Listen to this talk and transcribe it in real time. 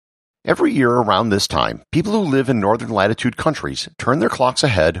Every year around this time, people who live in northern latitude countries turn their clocks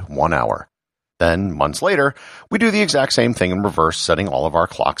ahead 1 hour. Then, months later, we do the exact same thing in reverse, setting all of our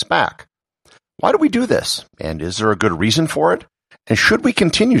clocks back. Why do we do this? And is there a good reason for it? And should we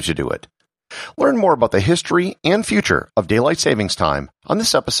continue to do it? Learn more about the history and future of daylight savings time on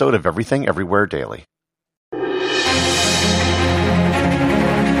this episode of Everything Everywhere Daily.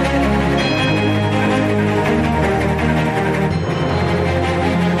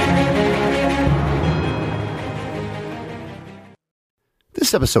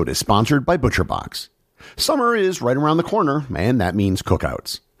 This episode is sponsored by ButcherBox. Summer is right around the corner, and that means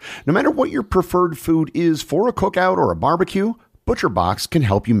cookouts. No matter what your preferred food is for a cookout or a barbecue, ButcherBox can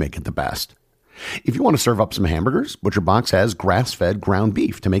help you make it the best. If you want to serve up some hamburgers, ButcherBox has grass-fed ground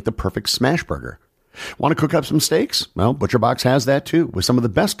beef to make the perfect smash burger. Want to cook up some steaks? Well, ButcherBox has that too, with some of the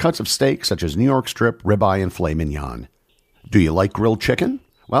best cuts of steak such as New York strip, ribeye, and filet mignon. Do you like grilled chicken?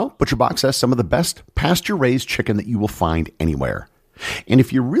 Well, ButcherBox has some of the best pasture-raised chicken that you will find anywhere. And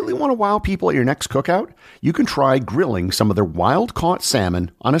if you really want to wow people at your next cookout, you can try grilling some of their wild-caught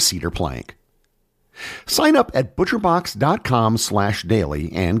salmon on a cedar plank. Sign up at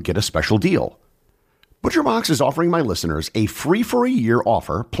butcherbox.com/daily and get a special deal. ButcherBox is offering my listeners a free-for-a-year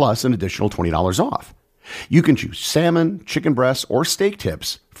offer plus an additional $20 off. You can choose salmon, chicken breasts, or steak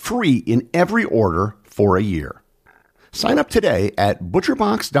tips free in every order for a year. Sign up today at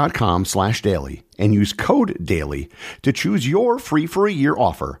butcherbox.com/daily and use code DAILY to choose your free-for-a-year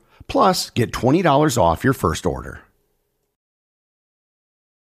offer, plus get $20 off your first order.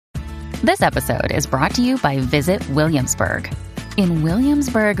 This episode is brought to you by Visit Williamsburg. In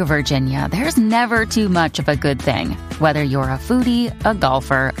Williamsburg, Virginia, there's never too much of a good thing. Whether you're a foodie, a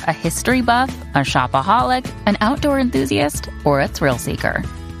golfer, a history buff, a shopaholic, an outdoor enthusiast, or a thrill seeker,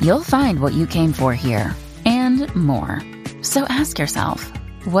 you'll find what you came for here and more. So ask yourself,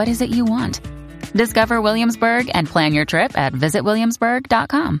 what is it you want? Discover Williamsburg and plan your trip at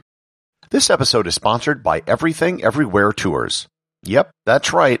visitwilliamsburg.com. This episode is sponsored by Everything Everywhere Tours. Yep,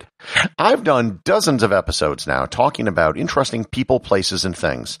 that's right. I've done dozens of episodes now talking about interesting people, places, and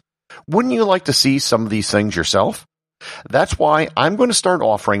things. Wouldn't you like to see some of these things yourself? That's why I'm going to start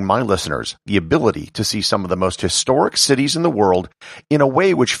offering my listeners the ability to see some of the most historic cities in the world in a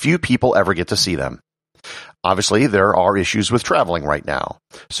way which few people ever get to see them. Obviously, there are issues with traveling right now,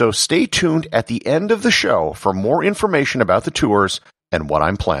 so stay tuned at the end of the show for more information about the tours and what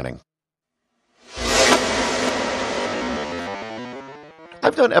I'm planning.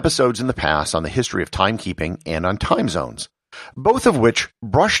 I've done episodes in the past on the history of timekeeping and on time zones, both of which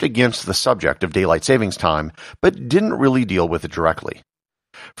brushed against the subject of daylight savings time, but didn't really deal with it directly.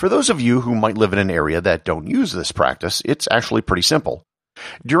 For those of you who might live in an area that don't use this practice, it's actually pretty simple.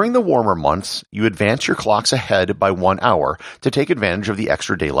 During the warmer months, you advance your clocks ahead by 1 hour to take advantage of the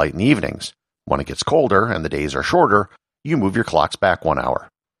extra daylight in the evenings. When it gets colder and the days are shorter, you move your clocks back 1 hour.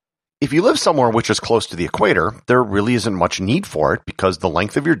 If you live somewhere which is close to the equator, there really isn't much need for it because the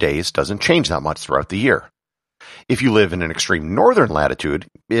length of your days doesn't change that much throughout the year. If you live in an extreme northern latitude,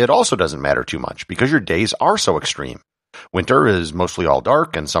 it also doesn't matter too much because your days are so extreme. Winter is mostly all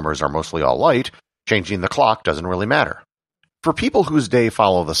dark and summers are mostly all light. Changing the clock doesn't really matter. For people whose day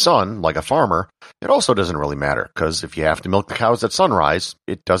follow the sun, like a farmer, it also doesn't really matter, because if you have to milk the cows at sunrise,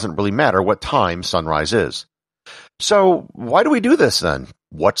 it doesn't really matter what time sunrise is. So, why do we do this then?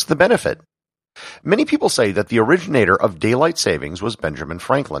 What's the benefit? Many people say that the originator of daylight savings was Benjamin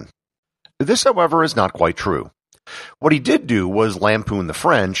Franklin. This, however, is not quite true. What he did do was lampoon the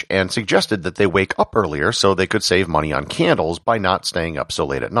French and suggested that they wake up earlier so they could save money on candles by not staying up so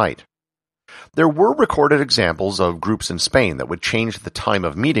late at night. There were recorded examples of groups in Spain that would change the time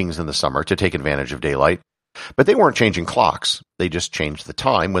of meetings in the summer to take advantage of daylight, but they weren't changing clocks. They just changed the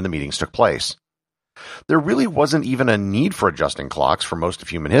time when the meetings took place. There really wasn't even a need for adjusting clocks for most of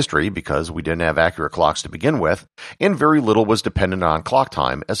human history because we didn't have accurate clocks to begin with, and very little was dependent on clock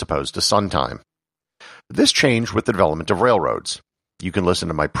time as opposed to sun time. This changed with the development of railroads. You can listen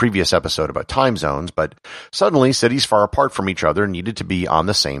to my previous episode about time zones, but suddenly cities far apart from each other needed to be on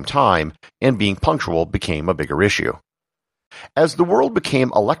the same time, and being punctual became a bigger issue. As the world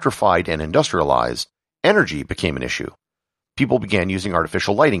became electrified and industrialized, energy became an issue. People began using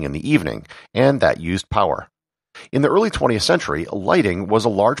artificial lighting in the evening, and that used power. In the early 20th century, lighting was a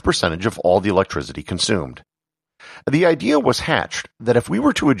large percentage of all the electricity consumed. The idea was hatched that if we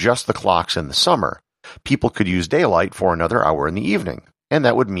were to adjust the clocks in the summer, people could use daylight for another hour in the evening, and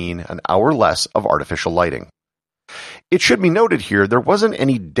that would mean an hour less of artificial lighting. It should be noted here there wasn't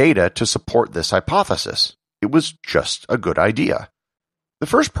any data to support this hypothesis. It was just a good idea. The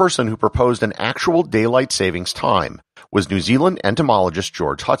first person who proposed an actual daylight savings time was New Zealand entomologist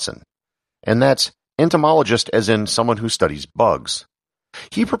George Hudson, and that's entomologist as in someone who studies bugs.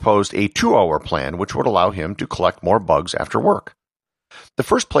 He proposed a 2-hour plan which would allow him to collect more bugs after work. The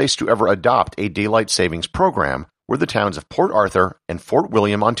first place to ever adopt a daylight savings program were the towns of Port Arthur and Fort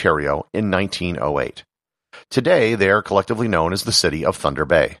William, Ontario in 1908. Today, they are collectively known as the city of Thunder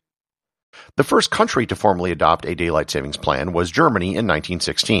Bay. The first country to formally adopt a daylight savings plan was Germany in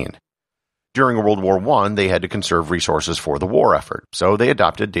 1916. During World War I, they had to conserve resources for the war effort, so they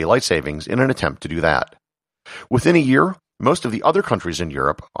adopted daylight savings in an attempt to do that. Within a year, most of the other countries in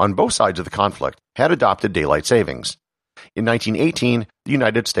Europe, on both sides of the conflict, had adopted daylight savings. In 1918, the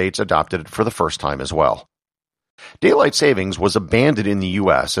United States adopted it for the first time as well. Daylight savings was abandoned in the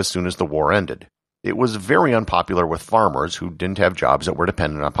U.S. as soon as the war ended. It was very unpopular with farmers who didn't have jobs that were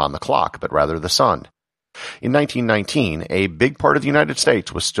dependent upon the clock, but rather the sun. In 1919, a big part of the United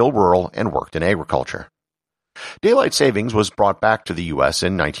States was still rural and worked in agriculture. Daylight savings was brought back to the U.S.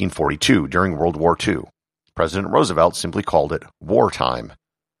 in 1942 during World War II. President Roosevelt simply called it wartime.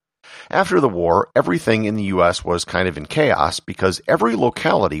 After the war, everything in the U.S. was kind of in chaos because every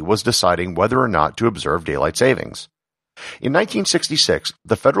locality was deciding whether or not to observe daylight savings. In 1966,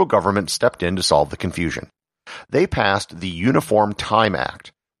 the federal government stepped in to solve the confusion. They passed the Uniform Time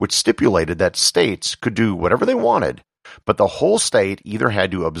Act, which stipulated that states could do whatever they wanted, but the whole state either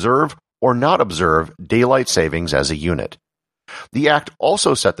had to observe or not observe daylight savings as a unit. The act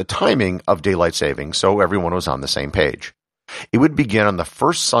also set the timing of daylight savings so everyone was on the same page. It would begin on the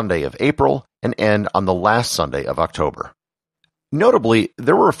first Sunday of April and end on the last Sunday of October. Notably,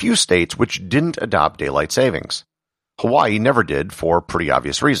 there were a few states which didn't adopt daylight savings. Hawaii never did for pretty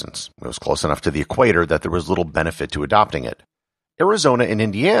obvious reasons. It was close enough to the equator that there was little benefit to adopting it. Arizona and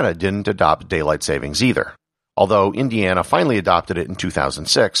Indiana didn't adopt daylight savings either, although Indiana finally adopted it in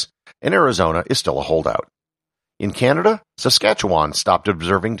 2006, and Arizona is still a holdout. In Canada, Saskatchewan stopped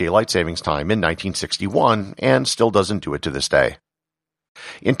observing daylight savings time in 1961 and still doesn't do it to this day.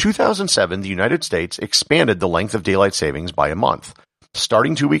 In 2007, the United States expanded the length of daylight savings by a month,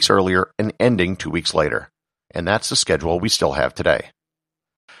 starting 2 weeks earlier and ending 2 weeks later, and that's the schedule we still have today.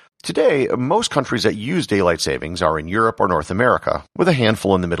 Today, most countries that use daylight savings are in Europe or North America, with a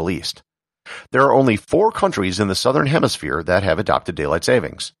handful in the Middle East. There are only 4 countries in the Southern Hemisphere that have adopted daylight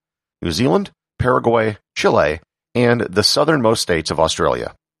savings: New Zealand, Paraguay, Chile, and the southernmost states of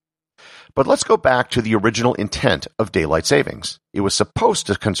Australia. But let's go back to the original intent of daylight savings. It was supposed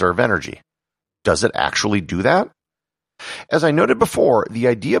to conserve energy. Does it actually do that? As I noted before, the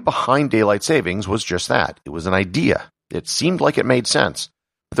idea behind daylight savings was just that. It was an idea. It seemed like it made sense,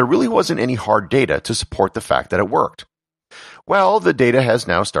 but there really wasn't any hard data to support the fact that it worked. Well, the data has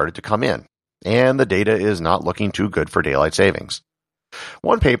now started to come in, and the data is not looking too good for daylight savings.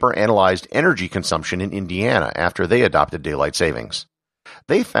 One paper analyzed energy consumption in Indiana after they adopted daylight savings.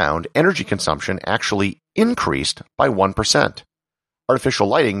 They found energy consumption actually increased by 1%. Artificial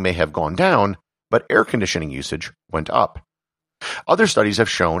lighting may have gone down, but air conditioning usage went up. Other studies have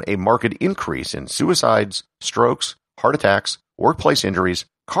shown a marked increase in suicides, strokes, heart attacks, workplace injuries,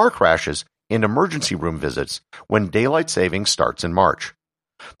 car crashes, and emergency room visits when daylight savings starts in March.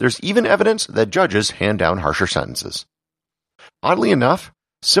 There's even evidence that judges hand down harsher sentences. Oddly enough,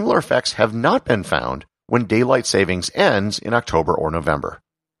 similar effects have not been found when daylight savings ends in October or November.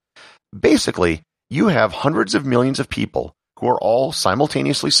 Basically, you have hundreds of millions of people who are all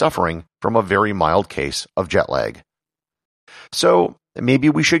simultaneously suffering from a very mild case of jet lag. So, maybe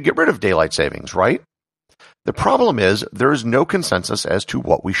we should get rid of daylight savings, right? The problem is there is no consensus as to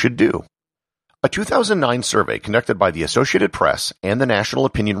what we should do. A 2009 survey conducted by the Associated Press and the National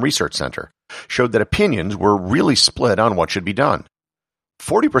Opinion Research Center showed that opinions were really split on what should be done.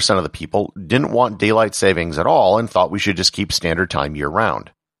 40% of the people didn't want daylight savings at all and thought we should just keep standard time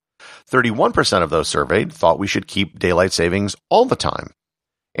year-round. 31% of those surveyed thought we should keep daylight savings all the time,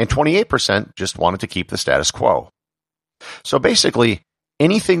 and 28% just wanted to keep the status quo. So basically,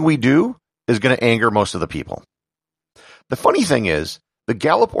 anything we do is going to anger most of the people. The funny thing is, the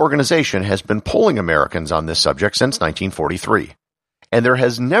Gallup organization has been polling Americans on this subject since 1943, and there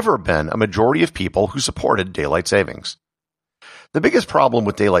has never been a majority of people who supported daylight savings. The biggest problem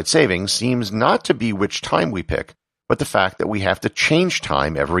with daylight savings seems not to be which time we pick, but the fact that we have to change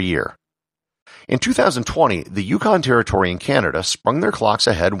time every year. In 2020, the Yukon Territory in Canada sprung their clocks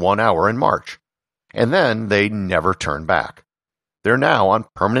ahead 1 hour in March, and then they never turned back. They're now on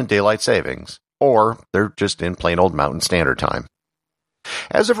permanent daylight savings, or they're just in plain old Mountain Standard Time.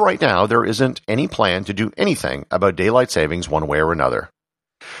 As of right now, there isn't any plan to do anything about daylight savings one way or another.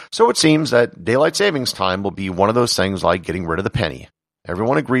 So it seems that daylight savings time will be one of those things like getting rid of the penny.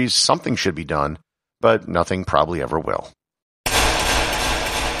 Everyone agrees something should be done, but nothing probably ever will.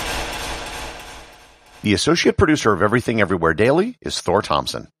 The associate producer of Everything Everywhere Daily is Thor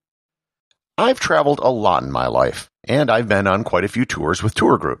Thompson. I've traveled a lot in my life, and I've been on quite a few tours with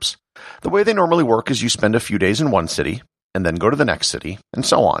tour groups. The way they normally work is you spend a few days in one city, and then go to the next city, and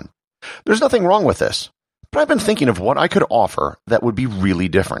so on. There's nothing wrong with this, but I've been thinking of what I could offer that would be really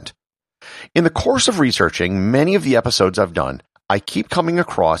different. In the course of researching many of the episodes I've done, I keep coming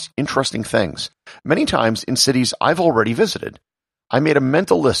across interesting things, many times in cities I've already visited. I made a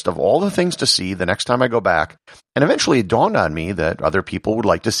mental list of all the things to see the next time I go back, and eventually it dawned on me that other people would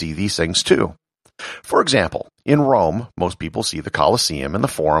like to see these things too. For example, in Rome, most people see the Colosseum and the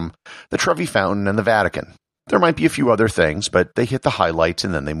Forum, the Trevi Fountain and the Vatican. There might be a few other things, but they hit the highlights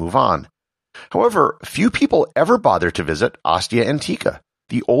and then they move on. However, few people ever bother to visit Ostia Antica,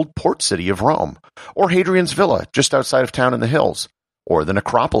 the old port city of Rome, or Hadrian's Villa just outside of town in the hills, or the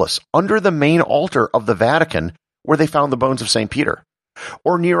necropolis under the main altar of the Vatican where they found the bones of St. Peter,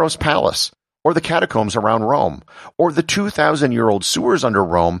 or Nero's palace, or the catacombs around Rome, or the 2,000-year-old sewers under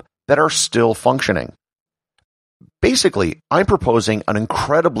Rome that are still functioning. Basically, I'm proposing an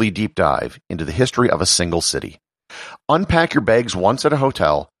incredibly deep dive into the history of a single city. Unpack your bags once at a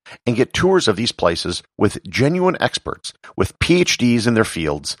hotel and get tours of these places with genuine experts with PhDs in their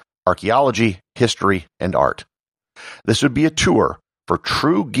fields, archaeology, history, and art. This would be a tour for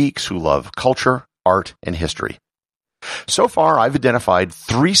true geeks who love culture, art, and history. So far, I've identified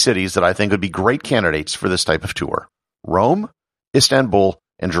 3 cities that I think would be great candidates for this type of tour: Rome, Istanbul,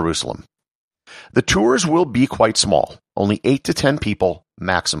 and Jerusalem. The tours will be quite small, only 8 to 10 people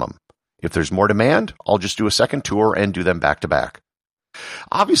maximum. If there's more demand, I'll just do a second tour and do them back to back.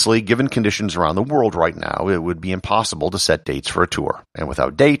 Obviously, given conditions around the world right now, it would be impossible to set dates for a tour. And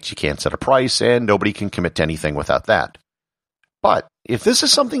without dates, you can't set a price, and nobody can commit to anything without that. But if this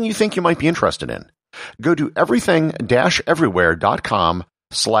is something you think you might be interested in, go to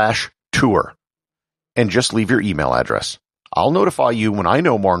everything-everywhere.com/tour and just leave your email address. I'll notify you when I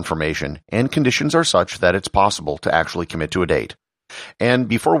know more information and conditions are such that it's possible to actually commit to a date. And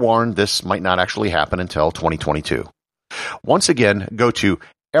be forewarned, this might not actually happen until 2022. Once again, go to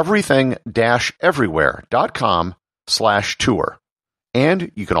everything-everywhere.com/tour.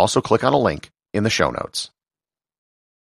 And you can also click on a link in the show notes.